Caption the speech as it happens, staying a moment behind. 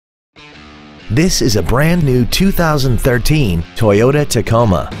This is a brand new 2013 Toyota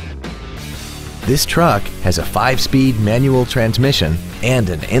Tacoma. This truck has a 5-speed manual transmission and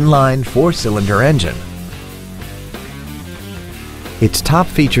an inline 4-cylinder engine. Its top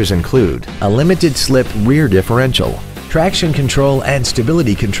features include a limited-slip rear differential, traction control and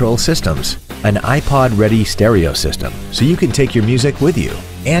stability control systems, an iPod-ready stereo system so you can take your music with you,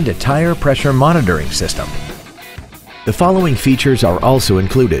 and a tire pressure monitoring system. The following features are also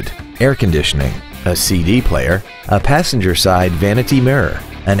included: air conditioning, a CD player, a passenger side vanity mirror,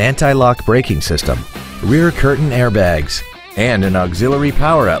 an anti-lock braking system, rear curtain airbags, and an auxiliary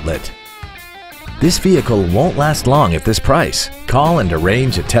power outlet. This vehicle won't last long at this price. Call and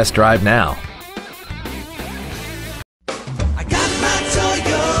arrange a test drive now.